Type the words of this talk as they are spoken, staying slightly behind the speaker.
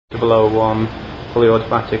001 fully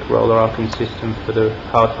automatic roller arcing system for the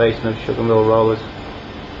hard facing of sugar mill rollers.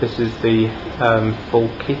 This is the full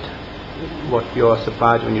kit, what you are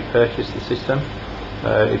supplied when you purchase the system.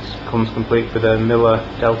 It comes complete with a Miller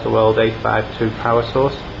Delta Weld 852 power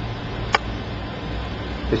source.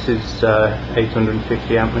 This is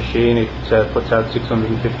 850 amp machine. It puts out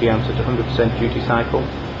 650 amps at 100% duty cycle.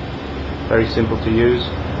 Very simple to use.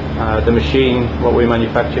 The machine, what we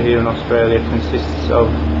manufacture here in Australia, consists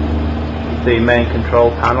of the main control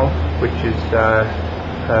panel, which is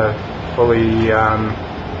fully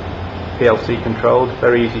PLC controlled,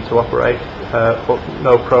 very easy to operate, but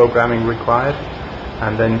no programming required.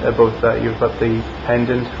 And then above that you've got the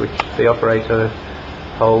pendant, which the operator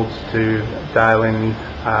holds to dial in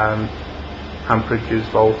amperages,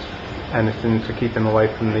 volts, anything to keep him away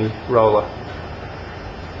from the roller.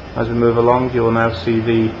 As we move along, you will now see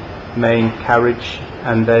the main carriage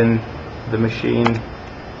and then the machine,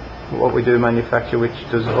 what we do manufacture, which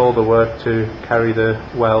does all the work to carry the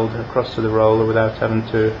weld across to the roller without having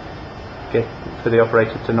to get for the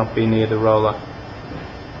operator to not be near the roller.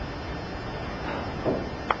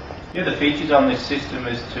 The other features on this system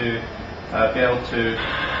is to be able to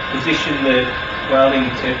position the welding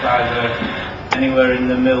tip either anywhere in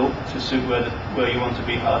the mill to suit where you want to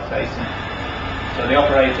be hard facing. So the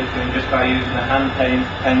operator can, just by using the hand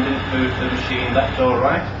pendant, move the machine left or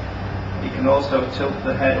right. You can also tilt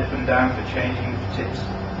the head up and down for changing tips.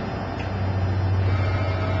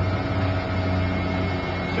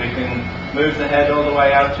 So you can move the head all the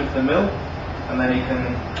way out of the mill, and then you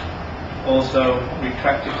can also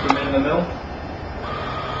retract it from in the mill.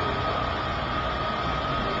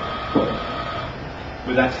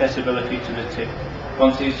 With accessibility to the tip.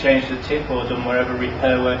 Once he's changed the tip or done whatever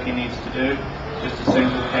repair work he needs to do, just a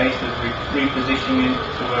simple case of repositioning it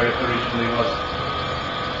to where it originally was.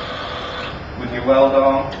 With your weld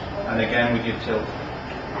arm, and again with your tilt.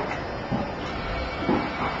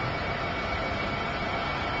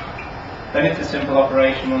 Then it's a simple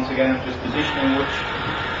operation once again of just positioning which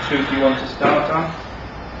tooth you want to start on,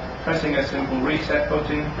 pressing a simple reset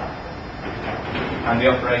button, and the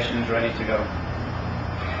operation is ready to go.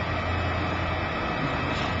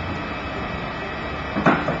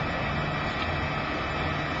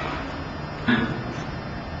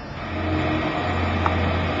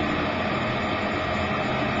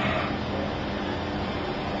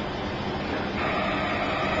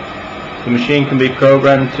 The machine can be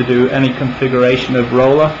programmed to do any configuration of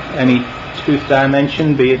roller, any tooth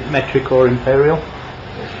dimension, be it metric or imperial.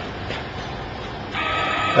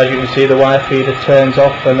 As you can see, the wire feeder turns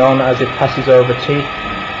off and on as it passes over teeth.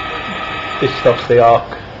 This stops the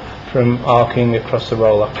arc from arcing across the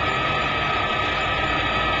roller.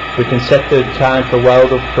 We can set the time for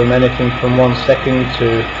weld up from anything from 1 second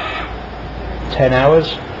to 10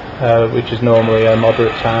 hours, which is normally a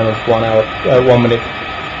moderate time of 1 minute,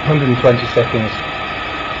 120 seconds.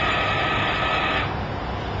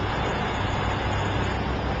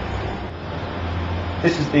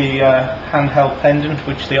 This is the handheld pendant,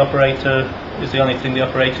 which the operator is the only thing the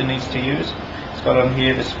operator needs to use. It's got on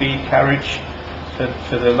here the speed carriage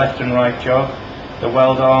for the left and right jog, the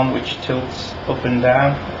weld arm which tilts up and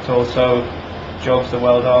down. It also jogs the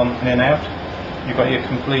weld arm in and out. You've got your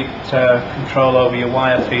complete control over your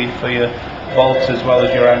wire feed for your volts as well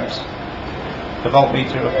as your amps. The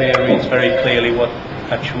voltmeter up here reads very clearly what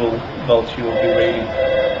actual volts you will be reading.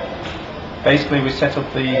 Basically, we set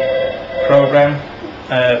up the program,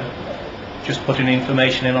 just putting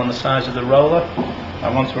information in on the size of the roller,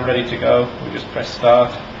 and once we're ready to go, we just press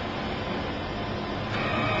start.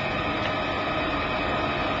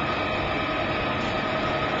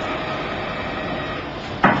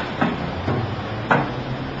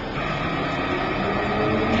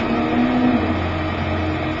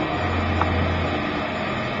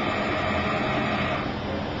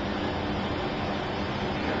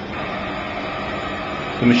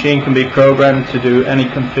 The machine can be programmed to do any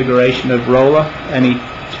configuration of roller, any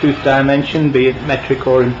tooth dimension, be it metric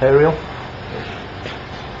or imperial.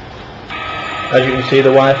 As you can see,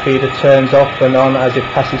 the wire feeder turns off and on as it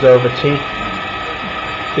passes over teeth.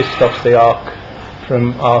 This stops the arc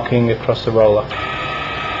from arcing across the roller.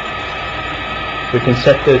 We can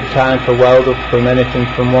set the time for weld up from anything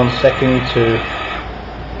from 1 second to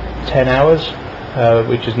 10 hours,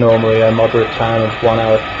 which is normally a moderate time of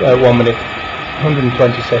 1 minute,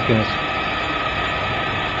 120 seconds.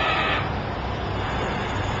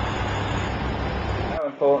 How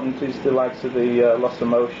important is the likes of the loss of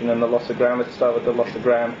motion and the loss of ground? Let's start with the loss of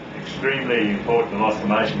ground. Extremely important, the loss of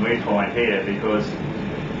motion we find here, because,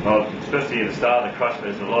 well, especially at the start of the crush,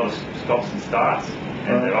 there's a lot of stops and starts.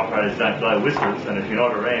 and the operators don't blow whistles, and if you're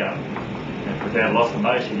not around, and without loss of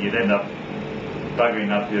motion, you'd end up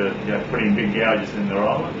buggering up putting big gouges in the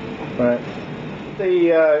roller. Right.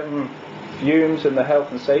 The fumes and the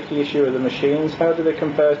health and safety issue of the machines, how do they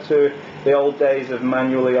compare to the old days of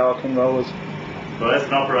manually arcing rollers? Well, as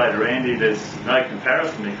an operator, Andy, there's no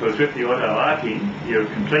comparison, because with the auto arcing, you're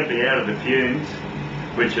completely out of the fumes,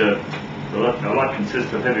 which are a lot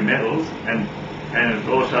consist of heavy metals, and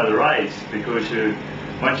also the rays, because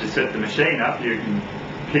once you set the machine up, you can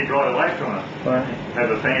keep right away from it. Right.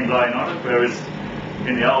 Have a fan blowing on it, whereas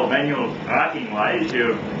in the old manual arcing ways,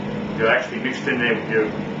 you're actually mixed in there,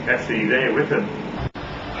 you're actually there with it.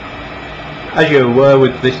 As you're aware,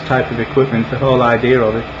 with this type of equipment, the whole idea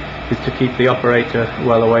of it is to keep the operator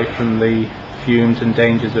well away from the fumes and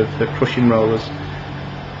dangers of the crushing rollers.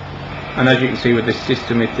 And as you can see with this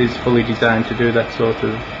system, it is fully designed to do that sort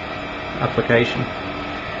of application.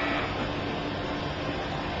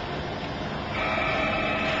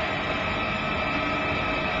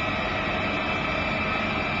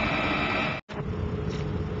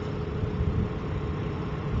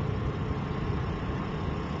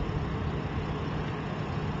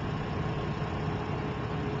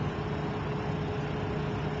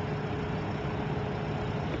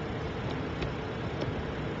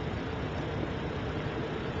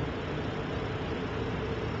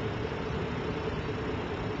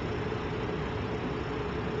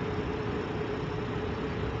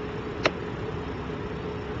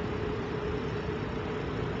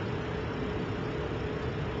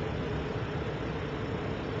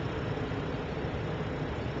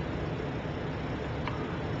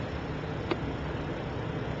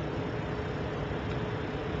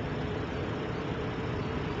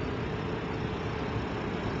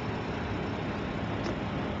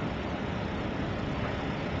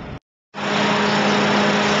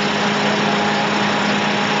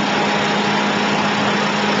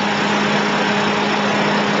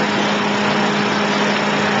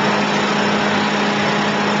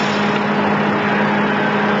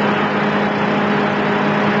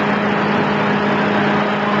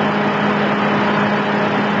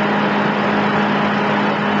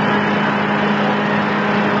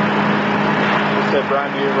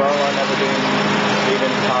 Brand new roller, never been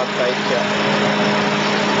even hard faced yet.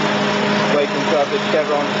 Waiting to have the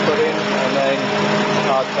chevrons put in and then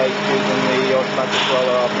hard faced using the automatic roller.